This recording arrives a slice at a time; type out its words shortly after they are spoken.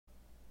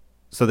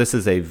So this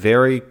is a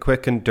very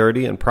quick and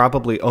dirty and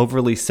probably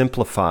overly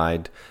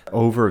simplified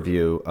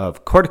overview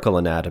of cortical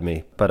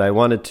anatomy, but I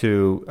wanted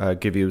to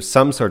give you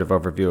some sort of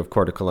overview of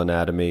cortical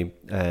anatomy,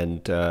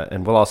 and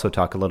we'll also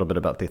talk a little bit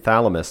about the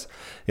thalamus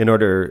in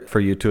order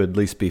for you to at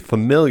least be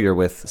familiar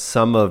with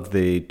some of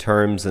the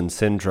terms and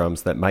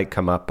syndromes that might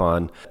come up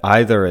on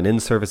either an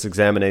in-service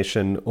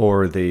examination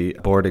or the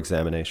board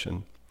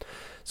examination.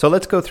 So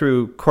let's go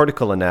through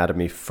cortical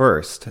anatomy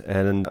first,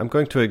 and I'm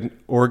going to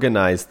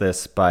organize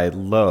this by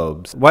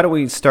lobes. Why don't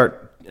we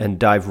start and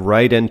dive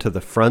right into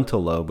the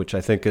frontal lobe, which I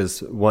think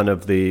is one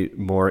of the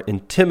more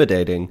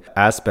intimidating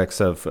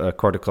aspects of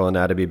cortical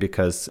anatomy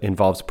because it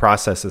involves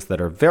processes that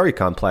are very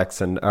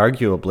complex and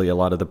arguably a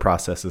lot of the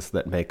processes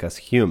that make us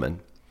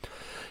human.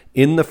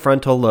 In the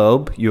frontal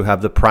lobe, you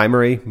have the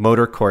primary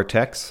motor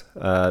cortex.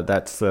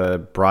 That's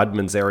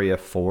Brodmann's area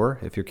 4,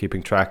 if you're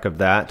keeping track of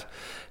that.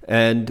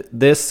 And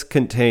this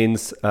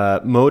contains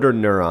motor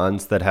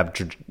neurons that have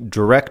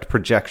direct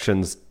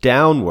projections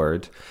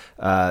downward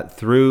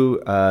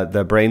through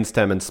the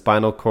brainstem and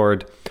spinal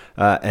cord,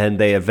 and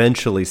they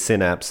eventually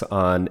synapse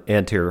on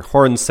anterior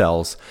horn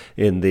cells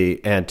in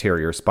the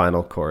anterior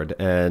spinal cord.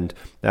 And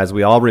as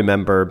we all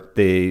remember,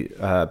 the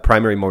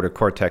primary motor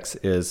cortex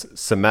is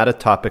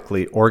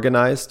somatotopically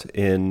organized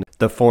in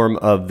the form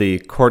of the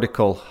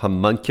cortical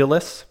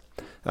homunculus,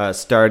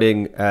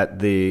 starting at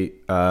the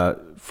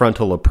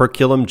frontal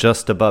operculum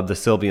just above the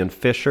sylvian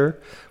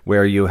fissure,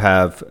 where you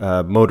have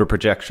motor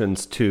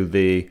projections to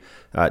the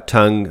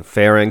tongue,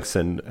 pharynx,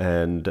 and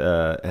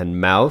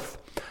mouth,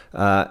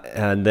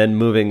 and then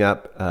moving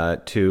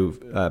up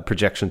to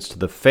projections to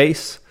the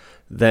face,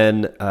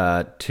 then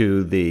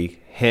to the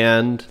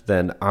hand,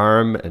 then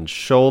arm and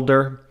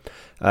shoulder.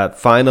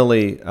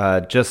 Finally,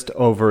 just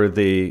over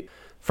the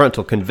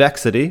frontal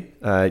convexity,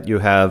 you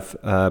have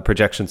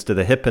projections to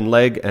the hip and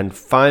leg, and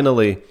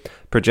finally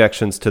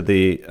projections to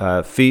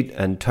the feet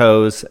and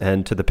toes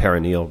and to the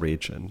perineal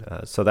region.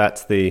 So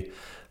that's the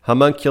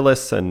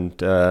homunculus,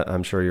 and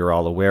I'm sure you're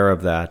all aware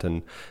of that.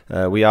 And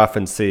we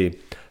often see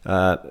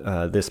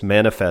this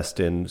manifest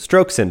in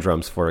stroke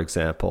syndromes, for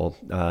example.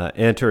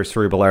 Anterior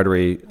cerebral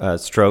artery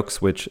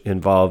strokes, which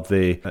involve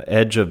the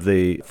edge of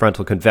the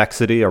frontal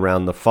convexity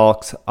around the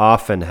falx,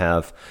 often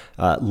have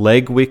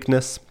leg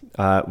weakness,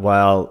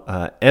 while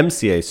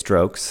MCA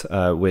strokes,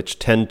 which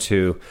tend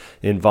to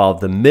involve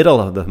the middle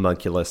of the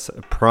homunculus,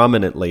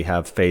 prominently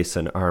have face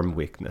and arm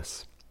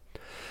weakness.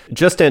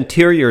 Just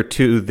anterior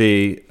to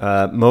the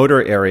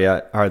motor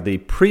area are the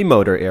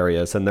premotor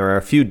areas, and there are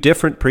a few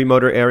different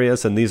premotor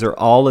areas, and these are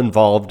all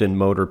involved in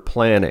motor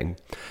planning.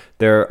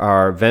 There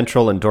are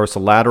ventral and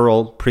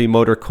dorsolateral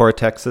premotor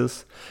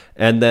cortexes,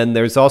 and then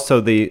there's also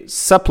the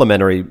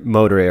supplementary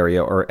motor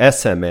area, or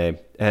SMA.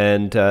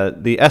 And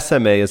the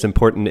SMA is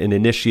important in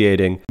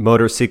initiating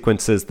motor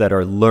sequences that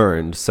are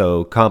learned,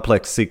 so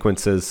complex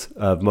sequences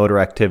of motor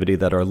activity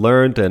that are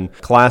learned. And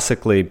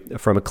classically,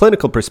 from a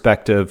clinical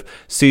perspective,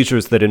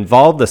 seizures that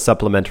involve the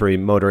supplementary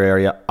motor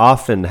area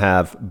often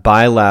have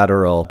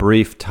bilateral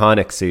brief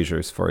tonic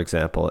seizures, for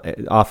example,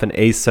 often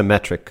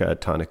asymmetric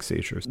tonic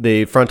seizures.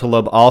 The frontal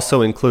lobe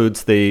also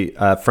includes the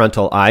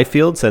frontal eye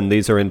fields, and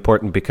these are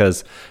important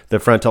because the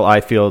frontal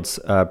eye fields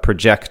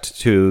project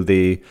to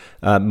the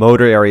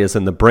motor areas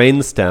in the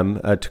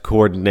brainstem to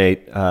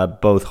coordinate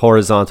both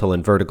horizontal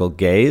and vertical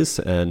gaze.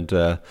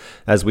 And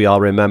as we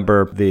all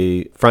remember,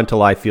 the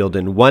frontal eye field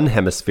in one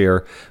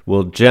hemisphere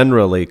will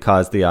generally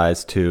cause the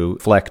eyes to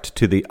flect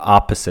to the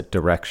opposite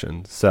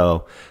direction.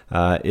 So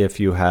if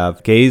you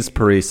have gaze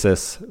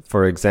paresis,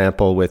 for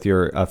example, with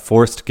your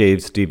forced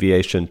gaze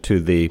deviation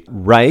to the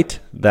right,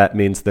 that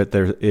means that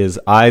there is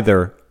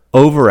either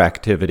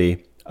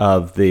overactivity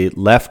of the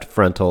left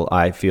frontal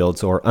eye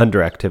fields or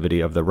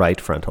underactivity of the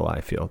right frontal eye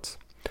fields.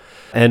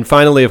 And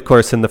finally, of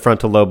course, in the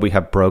frontal lobe, we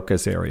have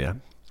Broca's area.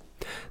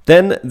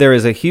 Then there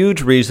is a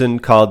huge region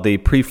called the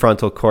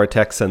prefrontal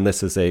cortex, and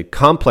this is a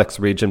complex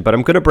region, but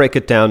I'm going to break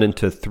it down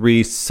into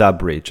 3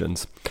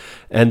 subregions.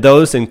 And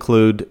those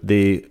include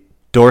the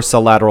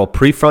dorsolateral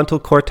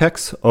prefrontal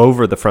cortex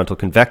over the frontal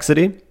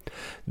convexity,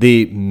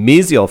 the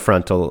mesial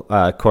frontal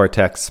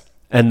cortex,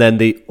 and then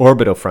the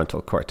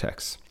orbitofrontal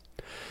cortex.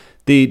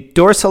 The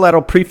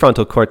dorsolateral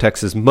prefrontal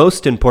cortex is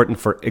most important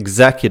for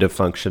executive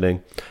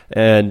functioning,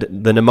 and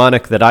the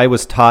mnemonic that I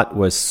was taught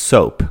was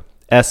SOAP,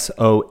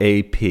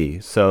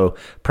 S-O-A-P. So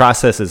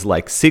processes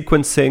like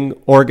sequencing,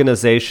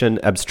 organization,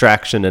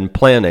 abstraction, and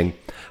planning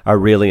are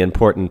really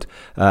important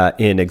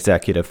in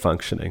executive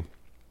functioning.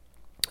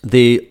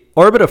 The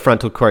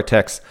orbitofrontal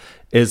cortex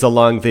is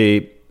along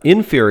the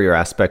inferior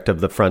aspect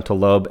of the frontal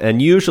lobe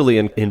and usually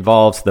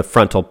involves the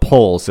frontal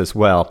poles as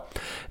well.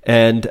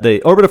 And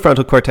the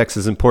orbitofrontal cortex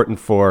is important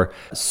for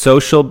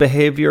social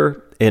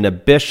behavior,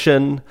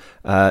 inhibition,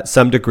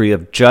 some degree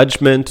of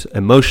judgment,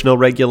 emotional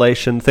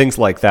regulation, things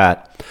like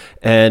that.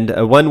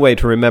 And one way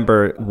to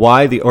remember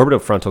why the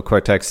orbitofrontal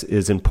cortex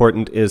is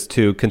important is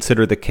to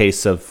consider the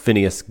case of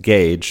Phineas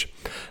Gage.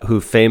 who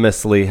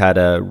famously had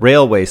a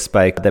railway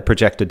spike that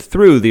projected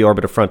through the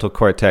orbitofrontal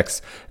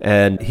cortex,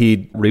 and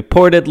he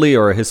reportedly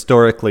or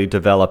historically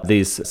developed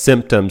these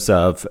symptoms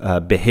of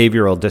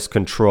behavioral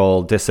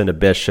discontrol,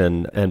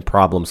 disinhibition, and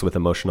problems with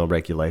emotional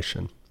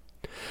regulation.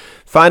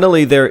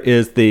 Finally, there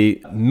is the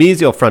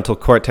mesial frontal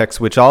cortex,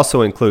 which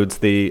also includes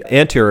the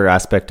anterior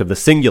aspect of the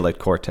cingulate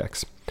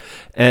cortex.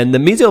 And the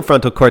mesial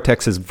frontal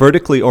cortex is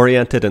vertically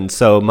oriented, and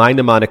so my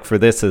mnemonic for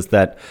this is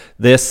that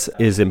this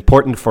is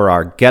important for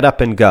our get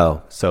up and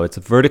go. So it's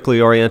vertically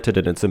oriented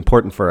and it's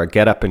important for our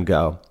get up and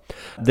go.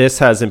 This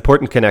has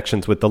important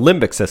connections with the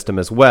limbic system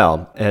as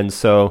well. And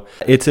so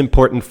it's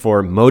important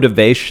for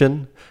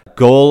motivation,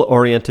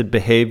 goal-oriented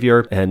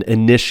behavior, and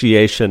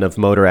initiation of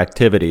motor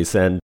activities.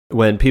 And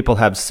when people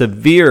have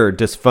severe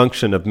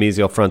dysfunction of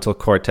mesial frontal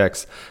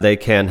cortex, they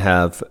can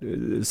have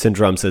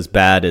syndromes as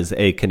bad as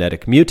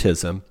akinetic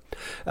mutism.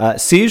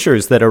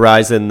 Seizures that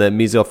arise in the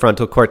mesial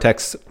frontal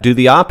cortex do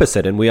the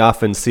opposite, and we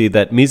often see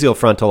that mesial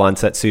frontal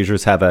onset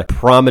seizures have a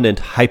prominent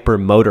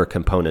hypermotor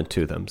component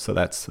to them. So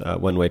that's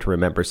one way to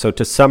remember. So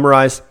to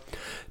summarize,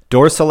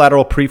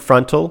 dorsolateral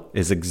prefrontal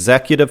is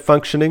executive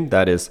functioning,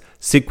 that is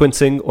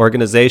sequencing,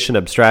 organization,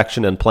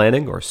 abstraction, and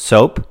planning, or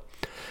SOAP.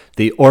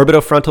 The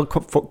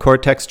orbitofrontal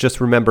cortex,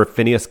 just remember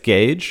Phineas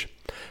Gage,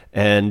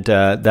 and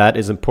that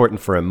is important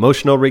for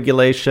emotional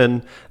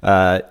regulation,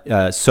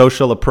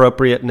 social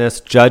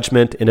appropriateness,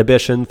 judgment,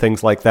 inhibition,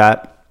 things like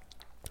that.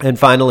 And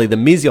finally, the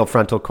mesial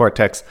frontal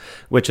cortex,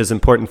 which is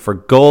important for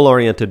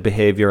goal-oriented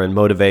behavior and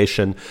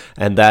motivation,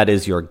 and that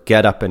is your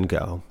get up and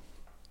go.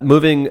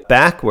 Moving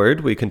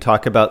backward, we can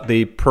talk about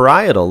the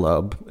parietal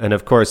lobe. And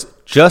of course,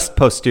 just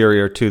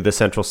posterior to the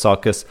central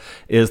sulcus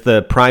is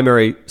the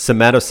primary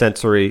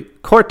somatosensory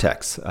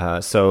cortex.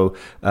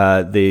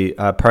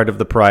 The part of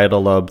the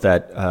parietal lobe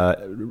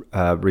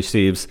that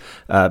receives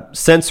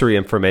sensory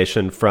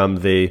information from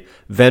the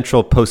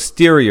ventral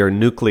posterior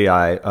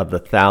nuclei of the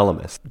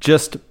thalamus.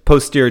 Just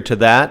posterior to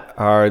that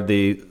are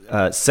the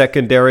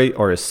secondary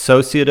or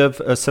associative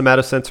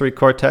somatosensory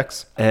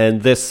cortex,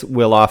 and this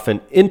will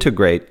often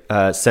integrate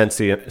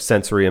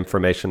sensory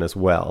information as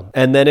well.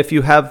 And then if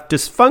you have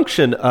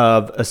dysfunction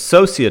of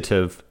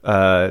associative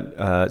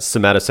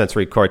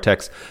somatosensory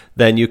cortex,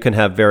 then you can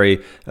have very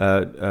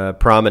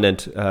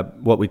prominent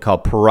what we call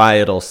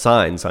parietal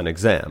signs on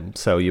exam.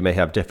 So you may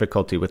have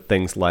difficulty with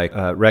things like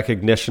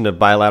recognition of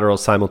bilateral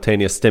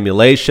simultaneous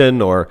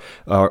stimulation or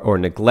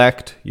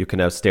neglect. You can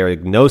have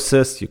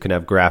stereognosis. You can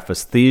have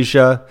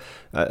graphesthesia.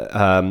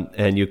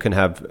 And you can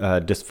have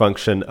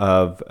dysfunction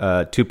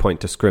of two-point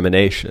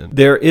discrimination.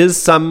 There is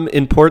some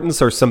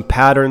importance or some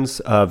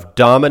patterns of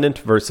dominant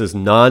versus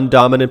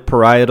non-dominant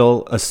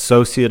parietal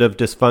associative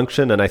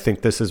dysfunction, and I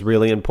think this is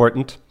really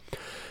important.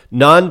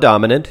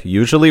 Non-dominant,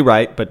 usually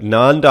right, but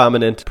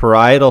non-dominant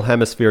parietal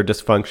hemisphere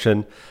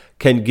dysfunction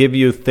can give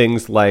you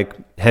things like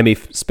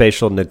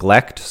hemispatial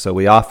neglect. So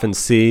we often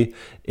see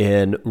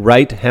in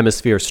right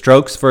hemisphere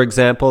strokes, for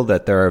example,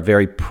 that there are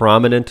very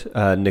prominent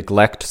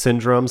neglect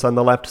syndromes on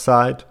the left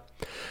side.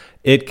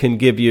 It can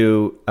give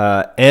you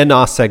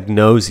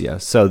anosognosia,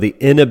 so the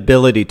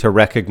inability to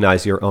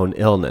recognize your own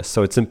illness.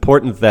 So it's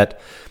important that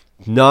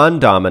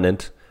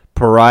non-dominant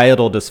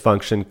parietal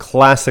dysfunction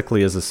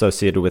classically is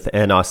associated with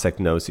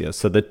anosognosia.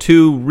 So the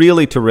two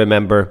really to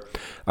remember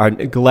are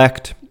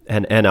neglect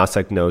and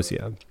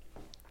anosognosia.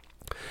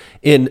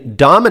 In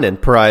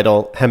dominant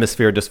parietal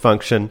hemisphere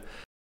dysfunction,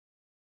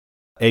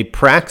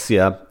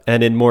 apraxia,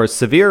 and in more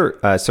severe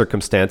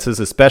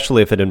circumstances,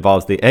 especially if it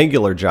involves the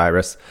angular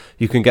gyrus,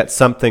 you can get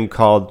something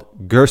called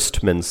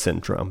Gerstmann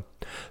syndrome.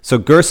 So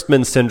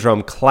Gerstmann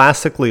syndrome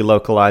classically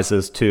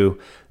localizes to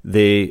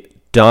the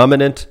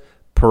dominant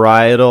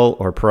parietal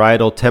or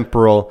parietal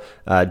temporal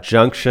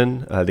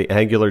junction, the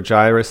angular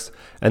gyrus,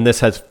 and this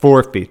has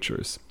four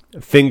features: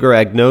 finger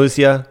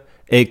agnosia,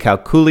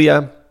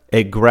 acalculia,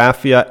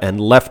 agraphia, and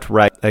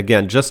left-right.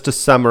 Again, just to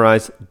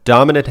summarize,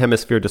 dominant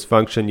hemisphere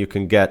dysfunction, you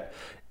can get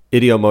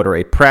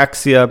ideomotor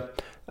apraxia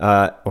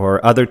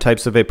or other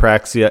types of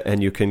apraxia,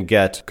 and you can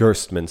get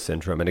Gerstmann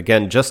syndrome. And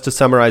again, just to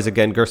summarize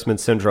again, Gerstmann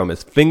syndrome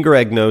is finger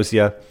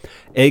agnosia,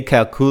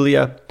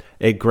 acalculia,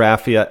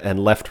 agraphia, and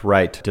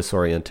left-right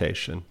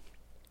disorientation.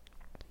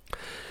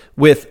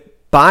 With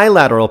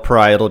bilateral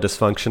parietal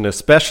dysfunction,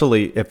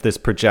 especially if this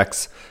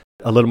projects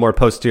a little more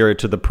posterior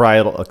to the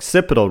parietal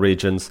occipital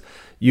regions,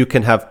 you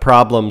can have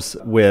problems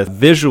with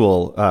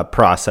visual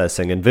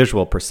processing and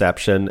visual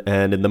perception.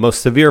 And in the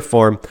most severe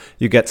form,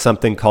 you get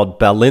something called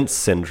Balint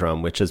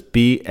syndrome, which is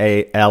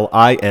Balint,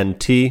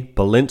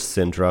 Balint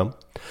syndrome.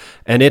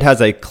 And it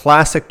has a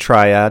classic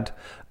triad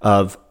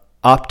of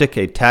optic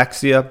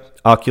ataxia,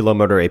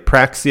 oculomotor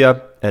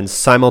apraxia, and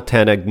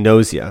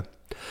simultanagnosia.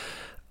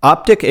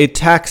 Optic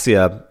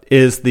ataxia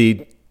is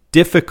the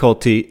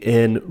difficulty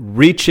in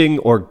reaching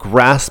or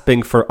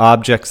grasping for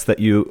objects that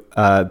you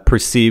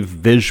perceive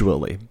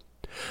visually.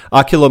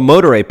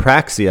 Oculomotor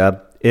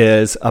apraxia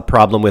is a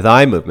problem with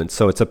eye movement,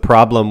 so it's a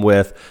problem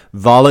with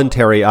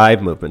voluntary eye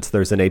movements.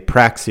 There's an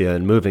apraxia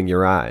in moving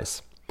your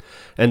eyes.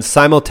 And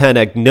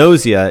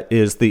simultanagnosia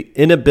is the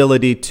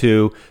inability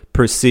to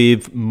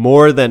perceive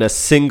more than a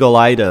single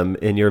item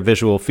in your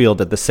visual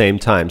field at the same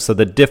time. So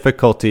the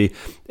difficulty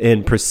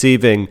in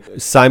perceiving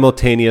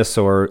simultaneous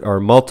or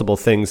multiple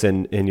things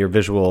in your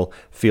visual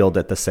field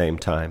at the same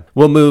time.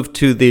 We'll move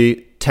to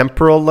the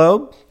temporal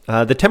lobe.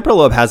 The temporal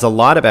lobe has a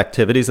lot of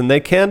activities, and they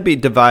can be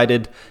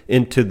divided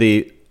into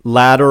the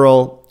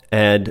lateral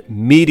and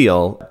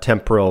medial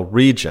temporal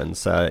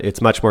regions.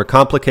 It's much more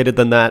complicated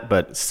than that,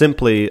 but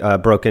simply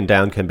broken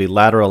down can be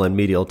lateral and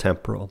medial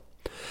temporal.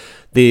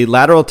 The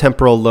lateral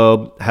temporal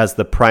lobe has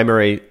the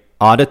primary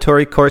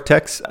auditory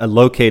cortex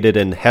located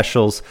in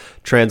Heschl's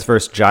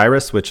transverse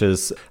gyrus, which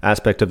is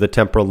aspect of the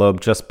temporal lobe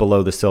just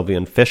below the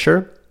sylvian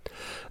fissure.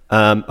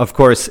 Of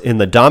course, in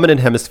the dominant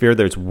hemisphere,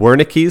 there's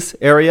Wernicke's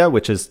area,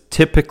 which is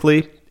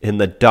typically in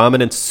the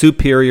dominant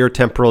superior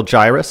temporal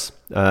gyrus,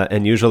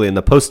 and usually in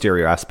the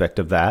posterior aspect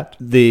of that.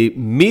 The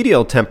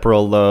medial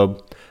temporal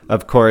lobe,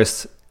 of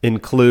course,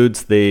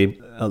 includes the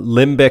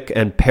limbic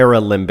and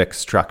paralimbic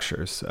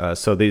structures.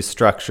 So these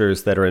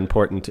structures that are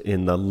important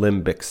in the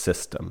limbic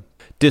system.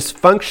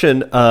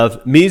 Dysfunction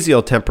of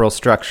mesial temporal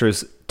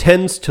structures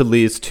tends to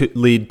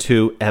lead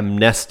to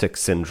amnestic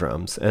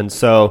syndromes. And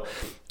so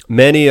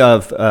many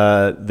of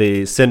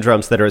the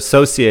syndromes that are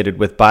associated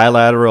with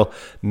bilateral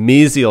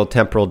mesial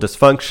temporal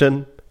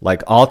dysfunction,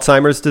 like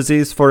Alzheimer's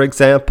disease, for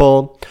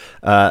example,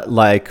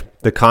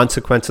 like the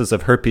consequences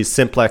of herpes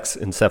simplex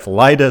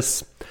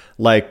encephalitis,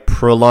 like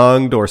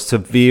prolonged or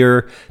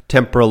severe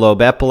temporal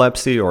lobe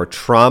epilepsy or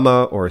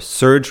trauma or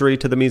surgery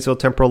to the mesial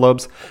temporal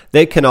lobes,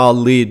 they can all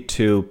lead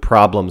to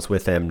problems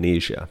with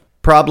amnesia.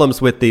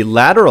 Problems with the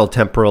lateral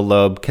temporal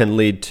lobe can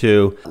lead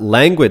to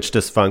language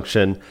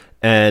dysfunction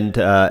and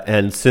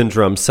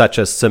syndromes such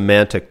as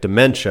semantic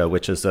dementia,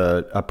 which is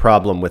a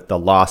problem with the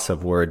loss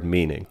of word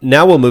meaning.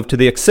 Now we'll move to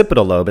the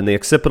occipital lobe, and the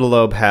occipital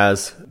lobe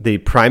has the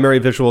primary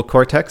visual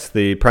cortex.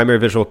 The primary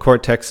visual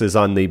cortex is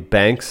on the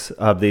banks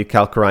of the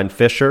calcarine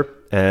fissure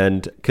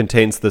and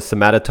contains the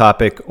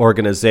somatotopic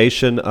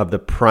organization of the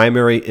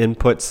primary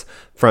inputs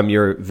from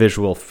your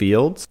visual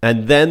fields.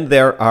 And then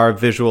there are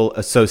visual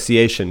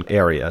association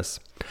areas.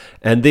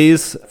 And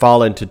these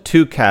fall into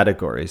two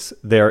categories.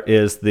 There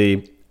is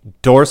the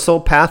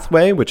dorsal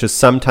pathway, which is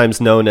sometimes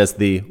known as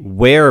the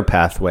Ware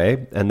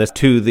pathway, and this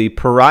to the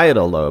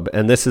parietal lobe.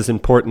 And this is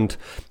important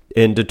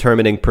in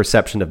determining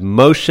perception of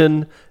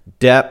motion,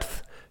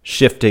 depth,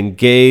 shifting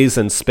gaze,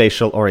 and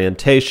spatial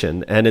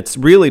orientation. And it's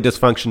really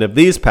dysfunction of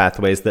these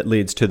pathways that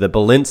leads to the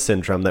Balint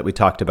syndrome that we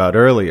talked about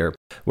earlier,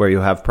 where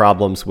you have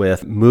problems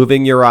with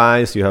moving your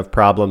eyes, you have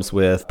problems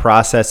with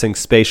processing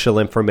spatial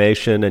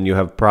information, and you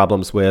have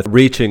problems with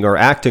reaching or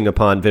acting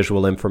upon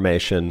visual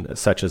information,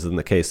 such as in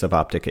the case of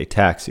optic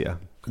ataxia.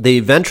 The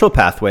ventral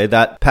pathway,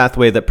 that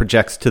pathway that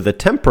projects to the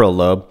temporal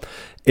lobe,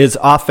 is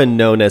often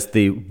known as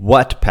the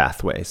what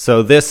pathway.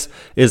 So this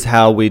is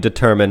how we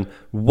determine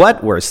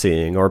what we're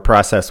seeing or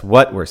process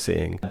what we're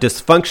seeing.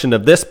 Dysfunction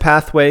of this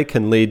pathway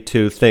can lead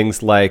to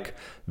things like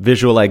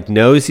visual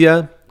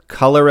agnosia,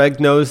 color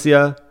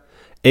agnosia,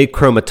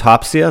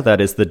 achromatopsia, that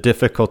is the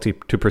difficulty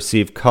to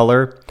perceive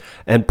color,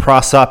 and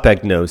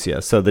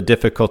prosopagnosia, so the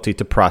difficulty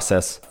to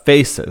process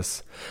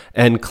faces.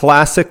 And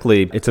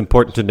classically, it's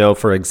important to know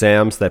for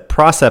exams that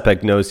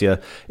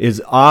prosopagnosia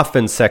is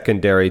often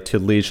secondary to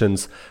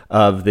lesions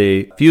of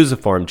the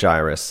fusiform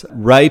gyrus,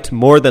 right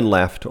more than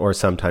left, or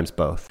sometimes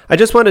both. I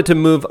just wanted to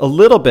move a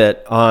little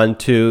bit on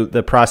to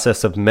the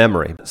process of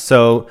memory.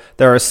 So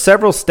there are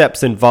several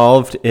steps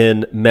involved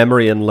in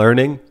memory and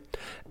learning,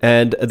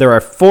 and there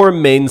are four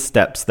main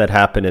steps that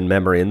happen in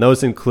memory, and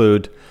those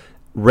include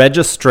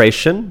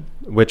registration,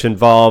 which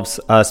involves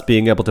us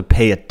being able to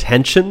pay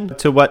attention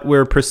to what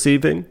we're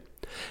perceiving.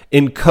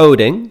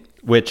 Encoding,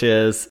 which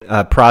is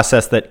a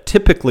process that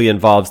typically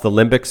involves the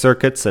limbic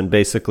circuits and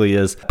basically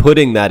is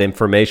putting that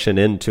information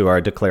into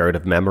our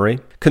declarative memory.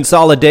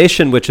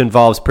 Consolidation, which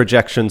involves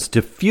projections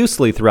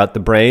diffusely throughout the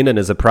brain and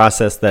is a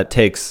process that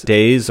takes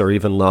days or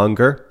even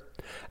longer.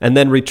 And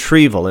then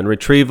retrieval, and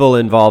retrieval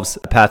involves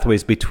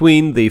pathways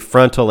between the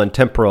frontal and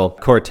temporal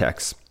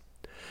cortex.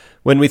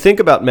 When we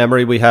think about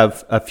memory, we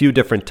have a few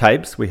different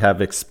types. We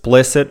have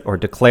explicit or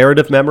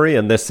declarative memory,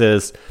 and this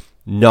is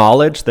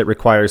knowledge that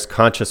requires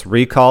conscious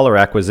recall or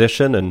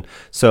acquisition. And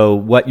so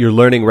what you're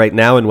learning right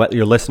now and what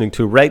you're listening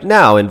to right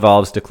now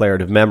involves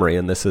declarative memory.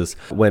 And this is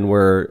when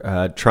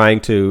we're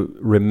trying to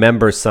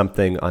remember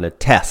something on a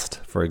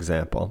test, for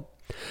example.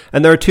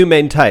 And there are two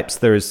main types.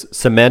 There's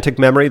semantic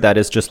memory, that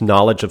is just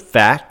knowledge of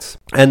facts.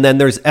 And then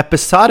there's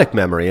episodic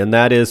memory, and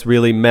that is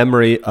really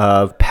memory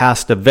of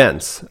past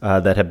events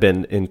that have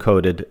been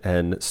encoded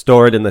and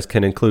stored. And this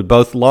can include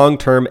both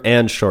long-term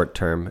and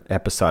short-term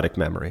episodic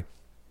memory.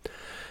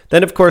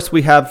 Then, of course,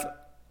 we have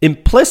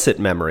implicit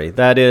memory,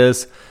 that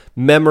is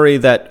memory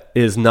that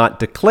is not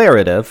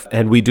declarative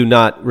and we do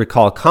not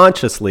recall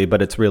consciously,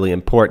 but it's really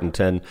important.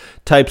 And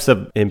types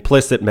of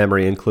implicit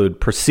memory include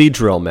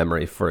procedural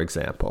memory, for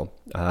example.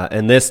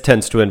 And this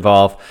tends to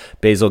involve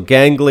basal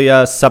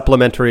ganglia,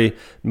 supplementary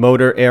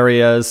motor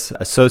areas,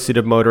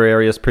 associative motor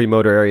areas,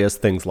 premotor areas,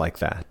 things like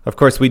that. Of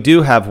course, we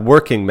do have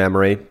working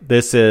memory.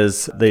 This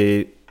is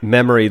the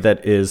memory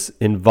that is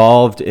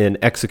involved in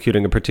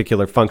executing a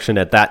particular function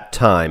at that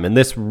time. And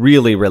this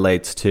really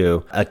relates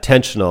to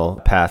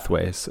attentional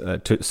pathways,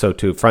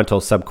 to frontal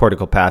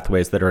subcortical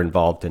pathways that are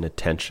involved in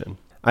attention.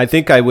 I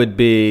think I would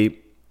be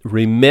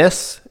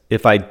remiss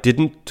if I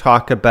didn't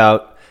talk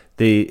about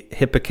the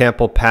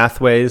hippocampal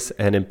pathways,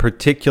 and in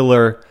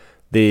particular,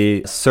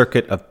 the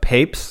circuit of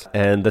Papez.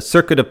 And the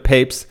circuit of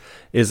Papez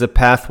is a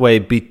pathway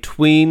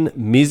between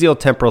mesial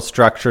temporal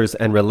structures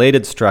and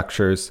related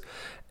structures,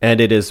 and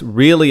it is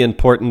really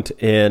important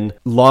in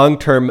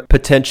long-term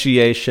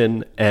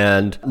potentiation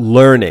and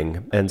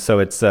learning. And so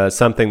it's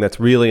something that's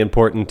really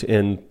important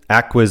in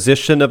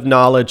acquisition of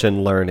knowledge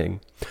and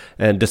learning.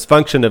 And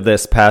dysfunction of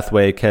this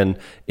pathway can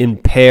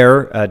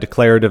impair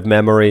declarative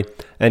memory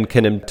and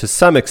can, to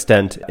some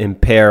extent,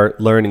 impair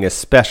learning,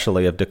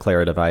 especially of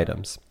declarative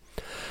items.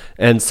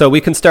 And so we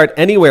can start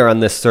anywhere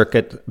on this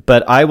circuit,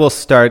 but I will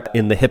start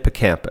in the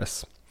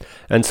hippocampus.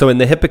 And so in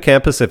the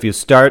hippocampus, if you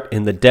start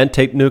in the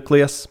dentate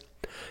nucleus,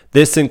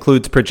 this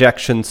includes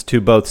projections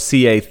to both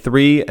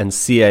CA3 and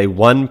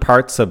CA1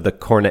 parts of the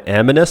corna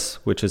aminis,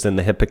 which is in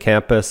the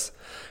hippocampus,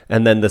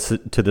 and then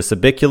to the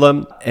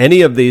subiculum.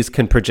 Any of these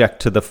can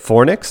project to the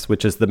fornix,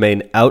 which is the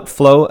main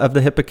outflow of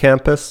the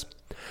hippocampus.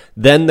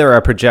 Then there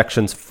are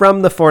projections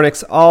from the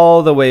fornix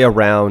all the way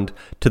around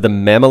to the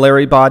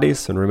mammillary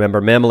bodies. And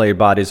remember, mammillary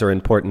bodies are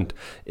important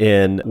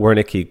in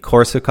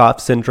Wernicke-Korsakoff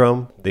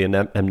syndrome, the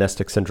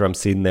amnestic syndrome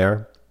seen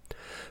there.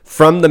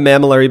 From the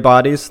mammillary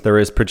bodies, there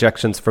is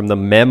projections from the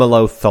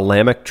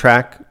mammillothalamic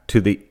tract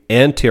to the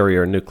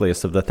anterior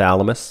nucleus of the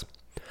thalamus.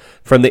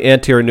 From the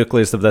anterior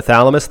nucleus of the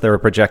thalamus, there are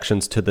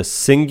projections to the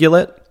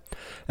cingulate.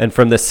 And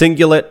from the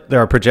cingulate, there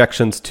are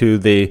projections to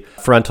the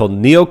frontal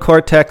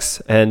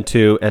neocortex and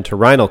to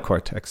entorhinal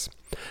cortex.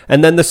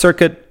 And then the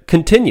circuit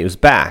continues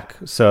back.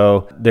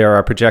 So there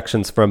are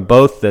projections from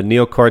both the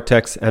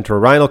neocortex,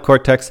 entorhinal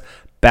cortex,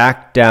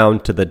 back down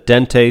to the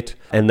dentate,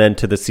 and then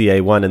to the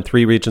CA1 and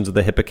 3 regions of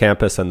the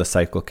hippocampus, and the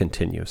cycle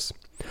continues.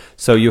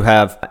 So you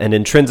have an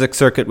intrinsic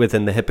circuit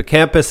within the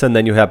hippocampus, and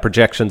then you have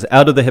projections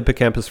out of the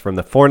hippocampus from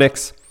the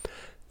fornix,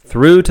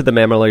 through to the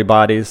mammillary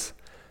bodies,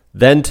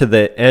 then to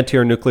the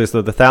anterior nucleus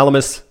of the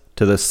thalamus,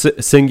 to the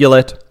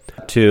cingulate,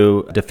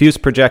 to diffuse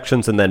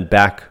projections, and then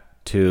back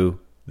to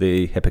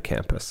the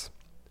hippocampus.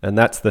 And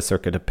that's the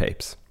circuit of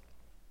Papez.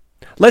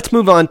 Let's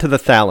move on to the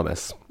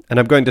thalamus. And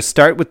I'm going to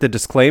start with the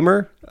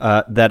disclaimer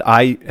that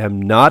I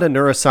am not a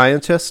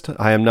neuroscientist.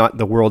 I am not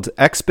the world's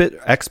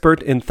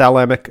expert in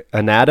thalamic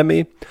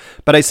anatomy,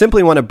 but I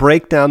simply want to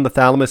break down the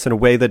thalamus in a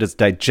way that is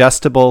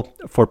digestible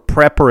for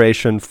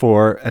preparation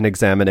for an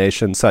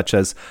examination, such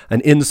as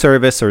an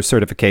in-service or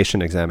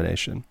certification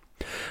examination.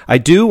 I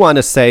do want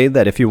to say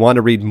that if you want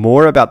to read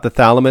more about the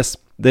thalamus,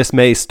 this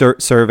may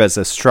serve as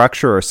a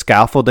structure or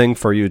scaffolding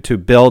for you to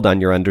build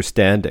on your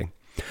understanding.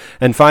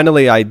 And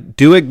finally, I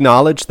do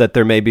acknowledge that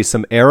there may be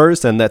some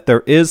errors and that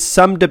there is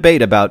some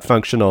debate about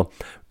functional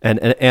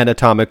and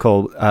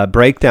anatomical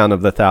breakdown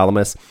of the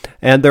thalamus,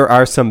 and there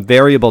are some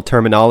variable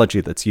terminology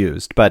that's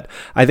used. But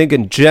I think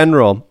in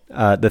general,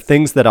 the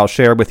things that I'll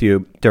share with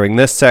you during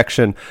this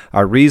section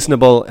are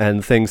reasonable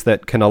and things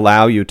that can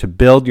allow you to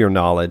build your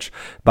knowledge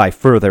by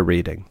further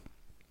reading.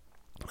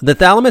 The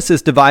thalamus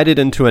is divided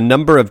into a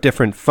number of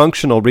different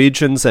functional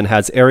regions and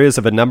has areas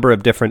of a number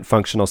of different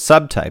functional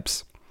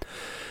subtypes.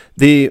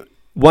 The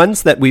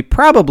ones that we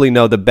probably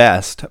know the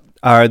best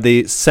are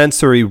the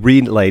sensory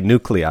relay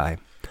nuclei.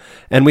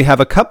 And we have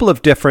a couple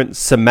of different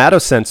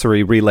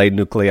somatosensory relay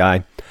nuclei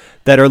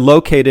that are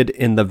located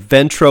in the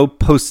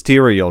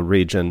ventroposterior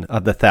region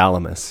of the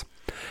thalamus.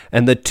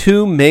 And the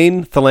two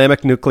main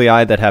thalamic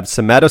nuclei that have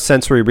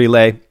somatosensory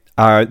relay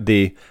are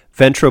the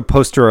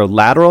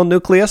ventroposterolateral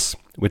nucleus,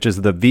 which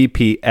is the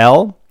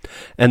VPL,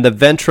 and the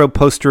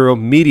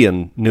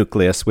ventroposteromedian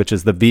nucleus, which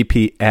is the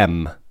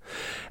VPM.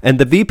 And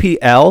the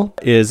VPL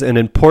is an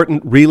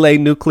important relay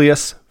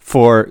nucleus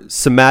for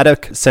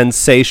somatic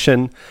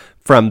sensation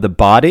from the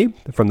body,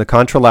 from the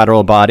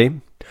contralateral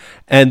body.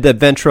 And the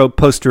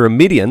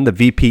ventroposteromedian,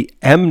 the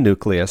VPM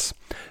nucleus,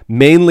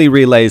 mainly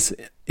relays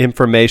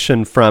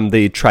information from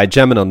the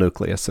trigeminal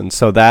nucleus. And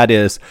so that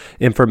is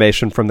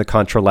information from the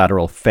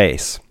contralateral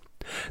face.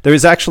 There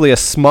is actually a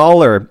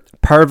smaller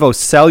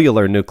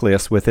parvocellular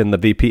nucleus within the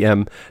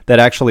VPM that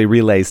actually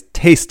relays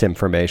taste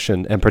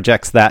information and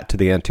projects that to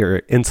the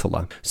anterior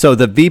insula. So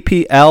the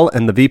VPL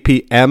and the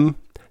VPM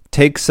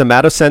take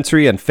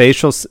somatosensory and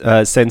facial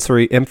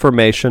sensory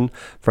information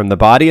from the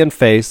body and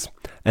face,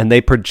 and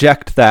they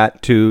project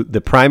that to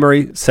the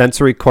primary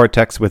sensory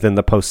cortex within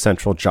the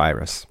postcentral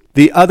gyrus.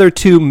 The other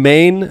two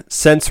main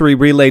sensory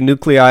relay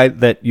nuclei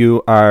that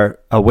you are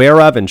aware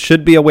of and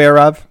should be aware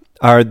of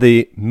are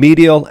the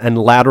medial and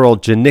lateral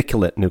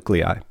geniculate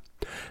nuclei.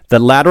 The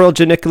lateral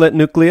geniculate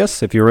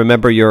nucleus, if you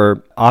remember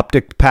your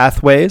optic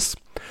pathways,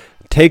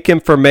 take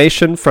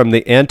information from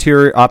the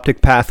anterior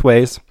optic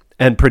pathways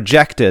and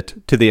project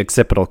it to the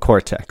occipital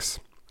cortex.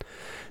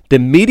 The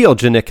medial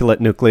geniculate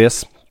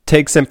nucleus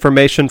takes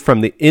information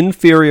from the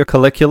inferior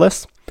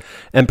colliculus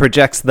and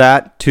projects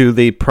that to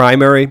the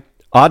primary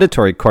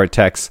auditory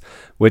cortex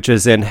which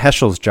is in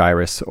Heschel's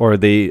gyrus, or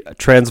the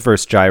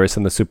transverse gyrus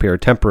in the superior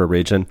temporal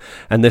region,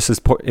 and this is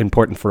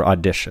important for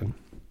audition.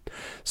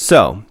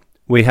 So,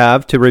 we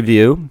have to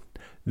review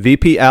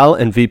VPL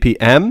and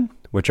VPM,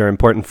 which are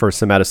important for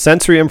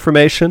somatosensory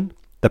information,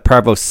 the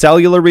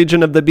parvocellular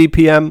region of the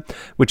BPM,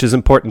 which is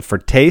important for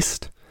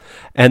taste,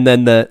 and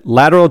then the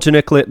lateral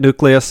geniculate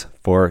nucleus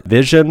for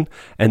vision,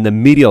 and the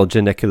medial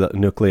geniculate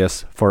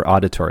nucleus for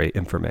auditory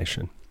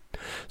information.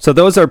 So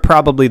those are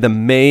probably the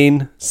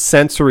main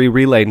sensory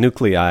relay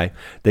nuclei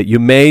that you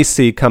may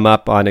see come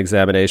up on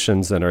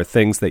examinations and are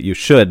things that you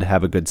should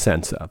have a good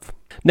sense of.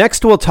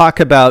 Next, we'll talk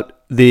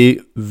about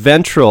the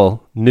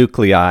ventral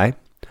nuclei,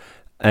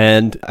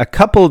 and a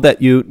couple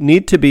that you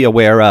need to be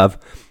aware of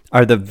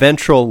are the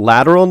ventral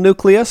lateral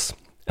nucleus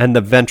and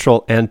the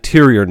ventral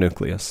anterior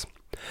nucleus.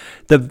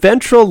 The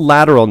ventral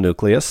lateral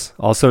nucleus,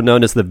 also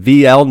known as the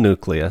VL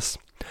nucleus,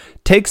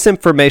 takes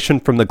information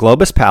from the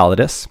globus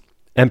pallidus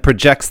and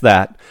projects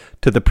that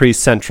to the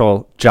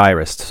precentral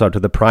gyrus, so to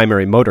the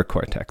primary motor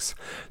cortex.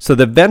 So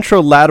the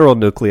ventral lateral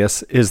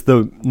nucleus is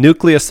the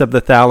nucleus of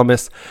the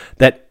thalamus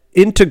that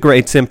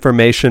integrates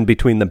information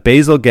between the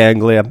basal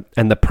ganglia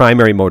and the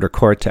primary motor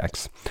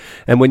cortex.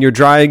 And when you're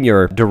drawing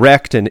your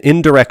direct and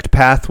indirect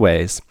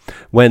pathways,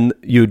 when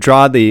you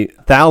draw the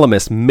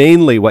thalamus,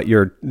 mainly what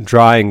you're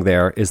drawing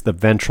there is the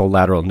ventral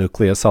lateral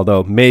nucleus,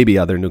 although maybe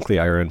other nuclei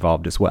are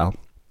involved as well.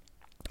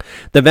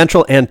 The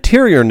ventral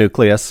anterior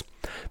nucleus,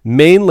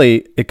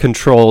 mainly it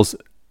controls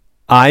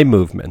eye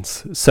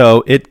movements.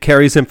 So it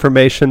carries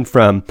information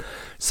from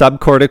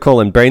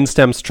subcortical and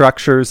brainstem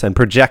structures and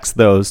projects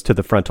those to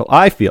the frontal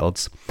eye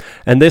fields.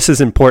 And this is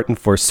important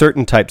for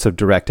certain types of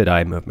directed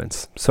eye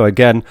movements. So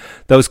again,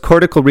 those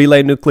cortical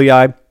relay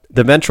nuclei,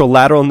 the ventral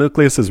lateral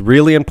nucleus is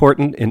really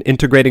important in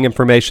integrating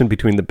information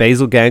between the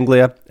basal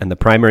ganglia and the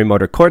primary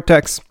motor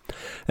cortex.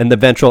 And the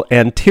ventral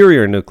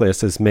anterior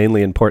nucleus is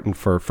mainly important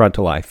for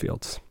frontal eye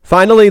fields.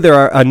 Finally, there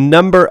are a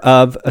number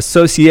of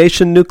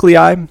association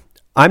nuclei.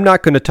 I'm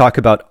not going to talk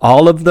about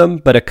all of them,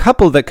 but a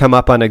couple that come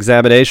up on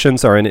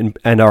examinations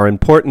and are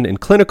important in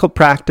clinical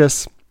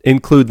practice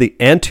include the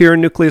anterior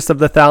nucleus of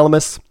the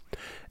thalamus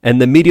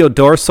and the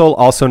mediodorsal,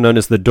 also known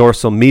as the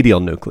dorsal medial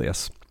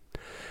nucleus.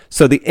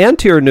 So the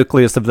anterior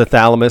nucleus of the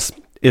thalamus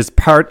is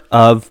part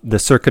of the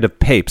circuit of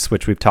Papez,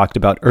 which we've talked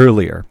about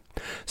earlier.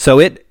 So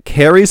it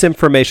carries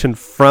information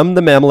from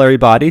the mammillary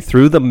body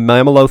through the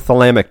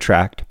mammillothalamic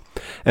tract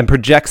and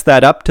projects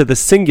that up to the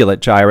cingulate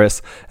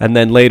gyrus, and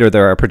then later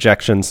there are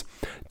projections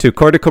to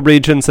cortical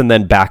regions and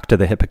then back to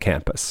the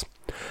hippocampus.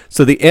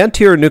 So the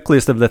anterior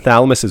nucleus of the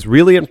thalamus is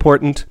really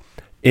important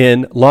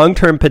in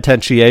long-term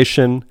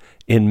potentiation,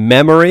 in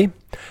memory,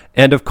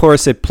 and of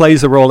course it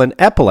plays a role in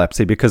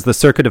epilepsy because the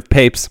circuit of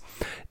Papez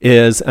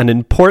is an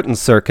important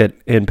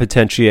circuit in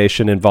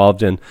potentiation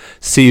involved in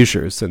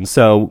seizures. And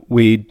so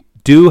we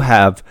do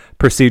have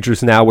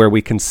procedures now where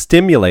we can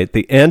stimulate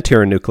the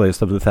anterior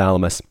nucleus of the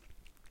thalamus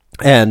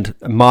and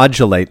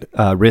modulate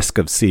risk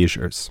of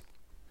seizures.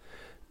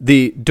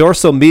 The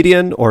dorsal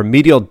median or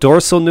medial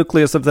dorsal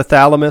nucleus of the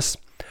thalamus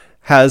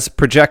has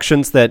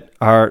projections that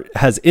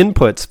has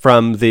inputs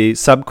from the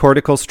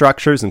subcortical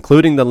structures,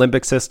 including the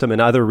limbic system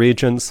and other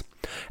regions,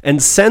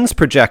 and sends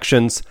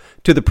projections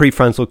to the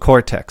prefrontal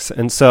cortex.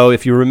 And so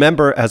if you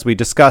remember, as we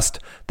discussed,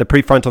 the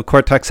prefrontal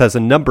cortex has a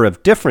number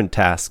of different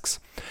tasks,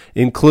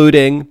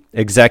 including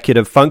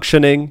executive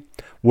functioning,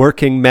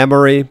 working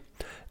memory,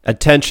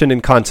 attention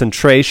and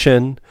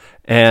concentration,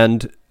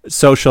 and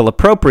social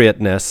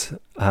appropriateness,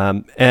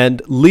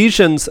 and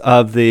lesions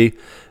of the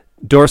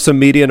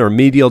dorsomedian or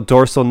medial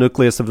dorsal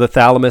nucleus of the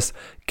thalamus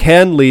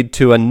can lead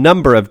to a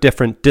number of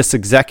different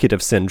dysexecutive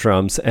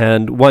syndromes.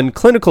 And one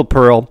clinical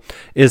pearl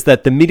is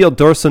that the medial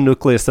dorsal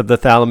nucleus of the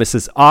thalamus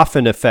is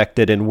often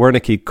affected in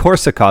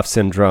Wernicke-Korsakoff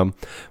syndrome,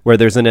 where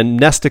there's an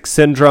amnestic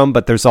syndrome,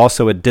 but there's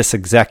also a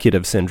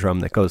dysexecutive syndrome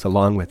that goes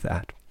along with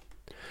that.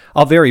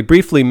 I'll very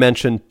briefly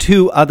mention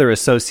two other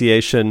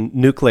association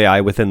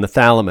nuclei within the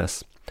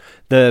thalamus.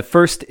 The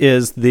first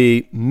is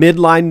the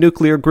midline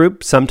nuclear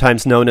group,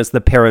 sometimes known as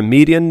the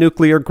paramedian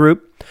nuclear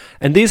group,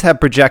 and these have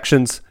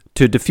projections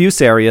to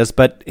diffuse areas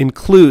but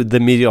include the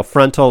medial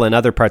frontal and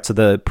other parts of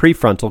the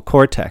prefrontal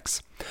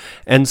cortex.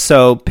 And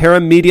so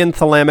paramedian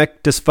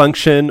thalamic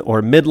dysfunction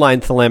or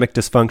midline thalamic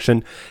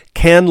dysfunction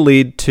can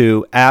lead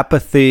to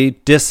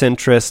apathy,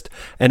 disinterest,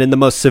 and in the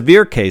most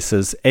severe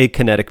cases,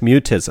 akinetic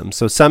mutism.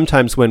 So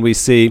sometimes when we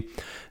see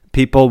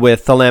people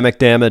with thalamic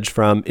damage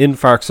from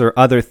infarcts or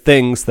other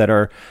things that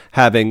are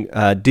having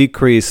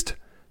decreased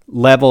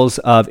levels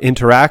of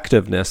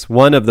interactiveness,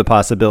 one of the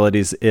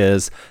possibilities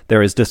is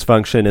there is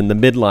dysfunction in the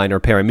midline or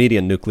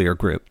paramedian nuclear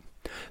group.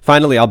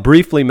 Finally, I'll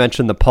briefly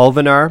mention the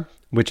pulvinar,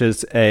 which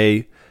is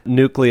a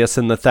nucleus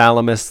in the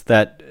thalamus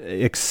that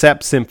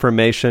accepts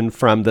information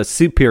from the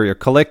superior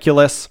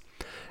colliculus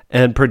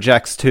and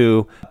projects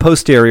to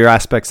posterior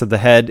aspects of the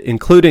head,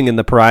 including in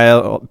the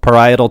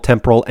parietal,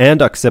 temporal,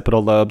 and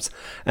occipital lobes,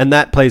 and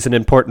that plays an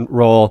important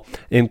role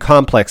in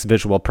complex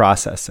visual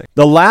processing.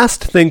 The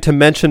last thing to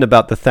mention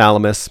about the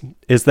thalamus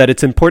is that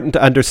it's important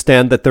to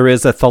understand that there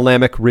is a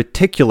thalamic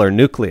reticular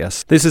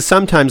nucleus. This is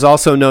sometimes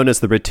also known as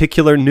the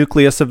reticular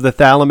nucleus of the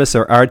thalamus,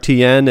 or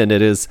RTN, and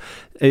it is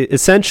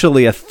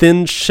essentially a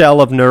thin shell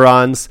of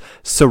neurons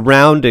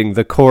surrounding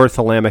the core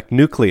thalamic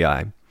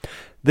nuclei.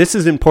 This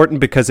is important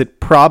because it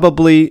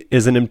probably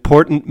is an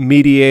important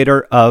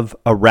mediator of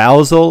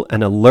arousal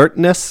and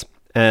alertness,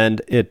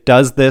 and it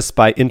does this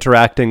by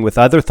interacting with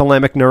other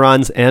thalamic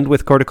neurons and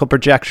with cortical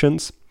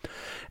projections.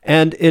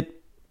 And it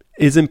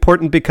is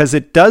important because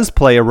it does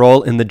play a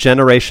role in the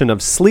generation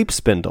of sleep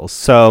spindles.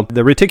 So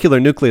the reticular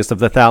nucleus of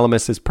the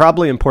thalamus is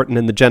probably important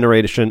in the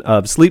generation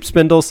of sleep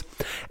spindles,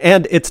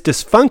 and its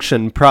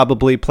dysfunction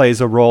probably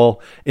plays a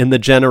role in the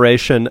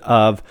generation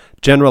of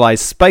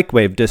generalized spike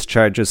wave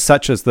discharges,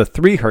 such as the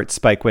 3 Hz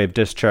spike wave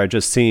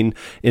discharges seen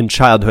in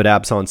childhood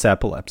absence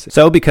epilepsy.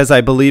 So because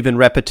I believe in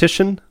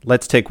repetition,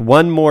 let's take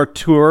one more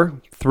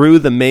tour through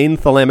the main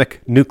thalamic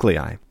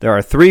nuclei. There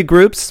are 3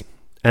 groups,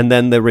 and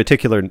then the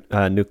reticular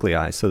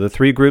nuclei. So the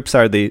 3 groups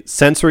are the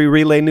sensory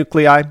relay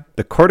nuclei,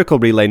 the cortical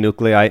relay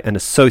nuclei, and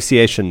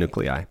association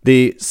nuclei.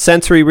 The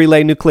sensory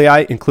relay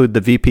nuclei include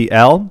the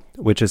VPL,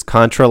 which is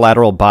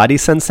contralateral body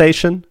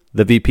sensation,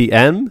 the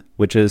VPM,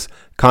 which is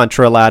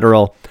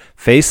contralateral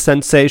face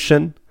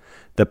sensation,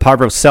 the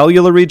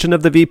parvocellular region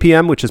of the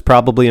VPM, which is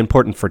probably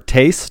important for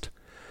taste,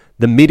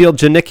 the medial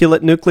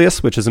geniculate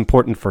nucleus, which is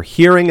important for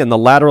hearing, and the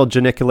lateral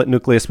geniculate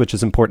nucleus, which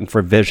is important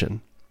for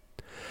vision.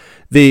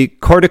 The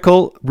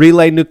cortical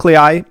relay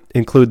nuclei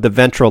include the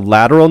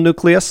ventrolateral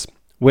nucleus,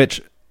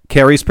 which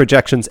carries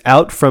projections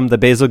out from the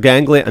basal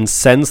ganglia and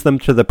sends them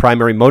to the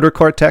primary motor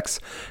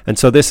cortex. And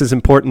so this is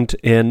important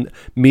in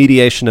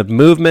mediation of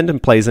movement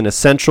and plays an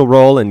essential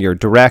role in your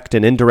direct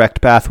and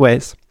indirect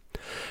pathways.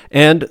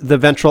 And the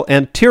ventral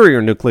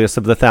anterior nucleus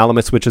of the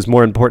thalamus, which is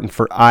more important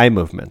for eye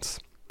movements.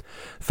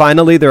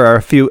 Finally, there are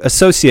a few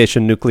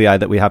association nuclei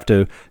that we have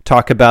to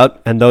talk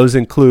about, and those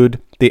include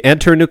the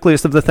anterior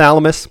nucleus of the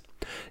thalamus,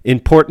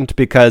 important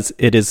because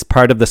it is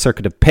part of the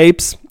circuit of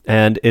Papes,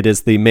 and it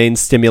is the main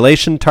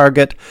stimulation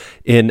target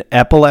in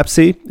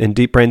epilepsy, in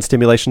deep brain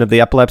stimulation of the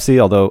epilepsy,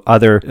 although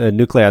other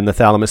nuclei in the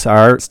thalamus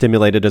are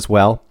stimulated as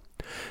well.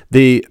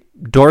 The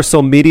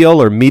dorsal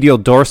medial or medial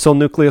dorsal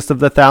nucleus of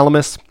the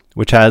thalamus,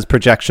 which has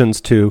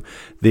projections to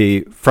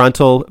the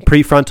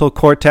prefrontal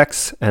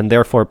cortex and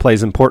therefore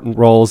plays important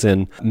roles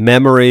in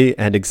memory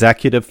and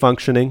executive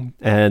functioning.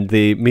 And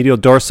the medial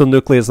dorsal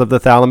nucleus of the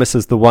thalamus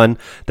is the one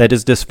that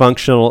is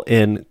dysfunctional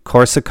in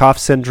Korsakoff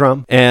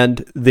syndrome.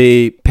 And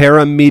the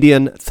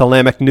paramedian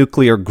thalamic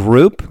nuclear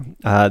group,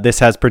 this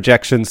has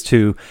projections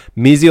to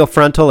mesial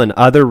frontal and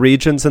other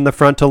regions in the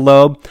frontal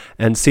lobe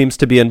and seems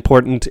to be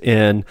important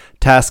in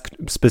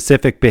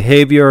task-specific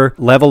behavior,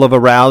 level of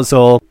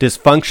arousal.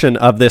 Dysfunction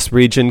of this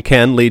region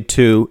can lead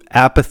to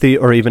apathy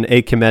or even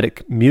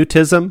achemetic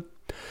mutism.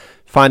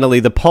 Finally,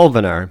 the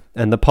pulvinar,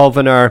 and the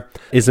pulvinar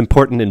is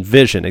important in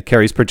vision. It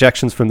carries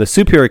projections from the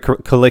superior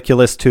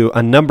colliculus to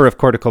a number of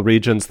cortical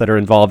regions that are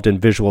involved in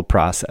visual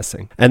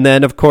processing. And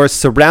then, of course,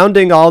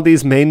 surrounding all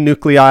these main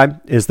nuclei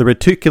is the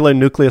reticular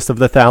nucleus of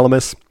the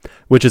thalamus,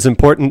 which is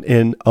important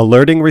in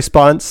alerting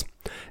response.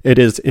 It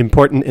is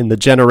important in the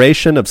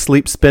generation of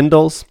sleep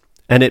spindles,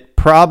 and it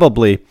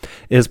probably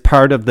is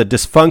part of the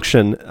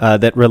dysfunction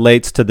that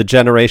relates to the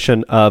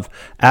generation of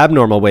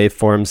abnormal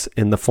waveforms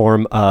in the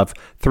form of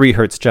 3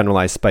 Hz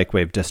generalized spike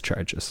wave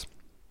discharges.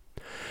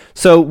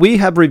 So we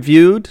have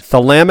reviewed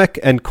thalamic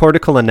and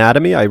cortical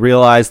anatomy. I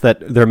realize that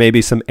there may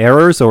be some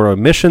errors or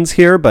omissions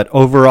here, but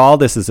overall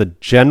this is a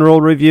general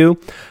review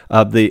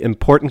of the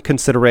important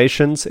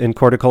considerations in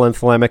cortical and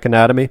thalamic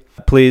anatomy.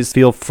 Please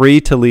feel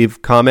free to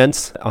leave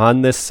comments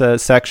on this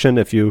section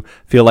if you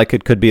feel like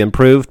it could be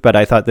improved, but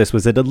I thought this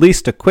was at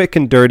least a quick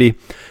and dirty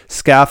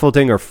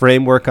scaffolding or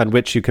framework on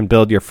which you can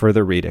build your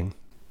further reading.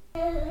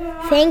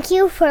 Thank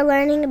you for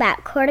learning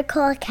about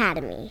cortical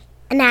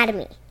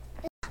anatomy.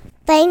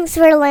 Thanks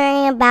for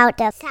learning about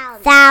the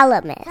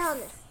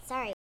thalamus.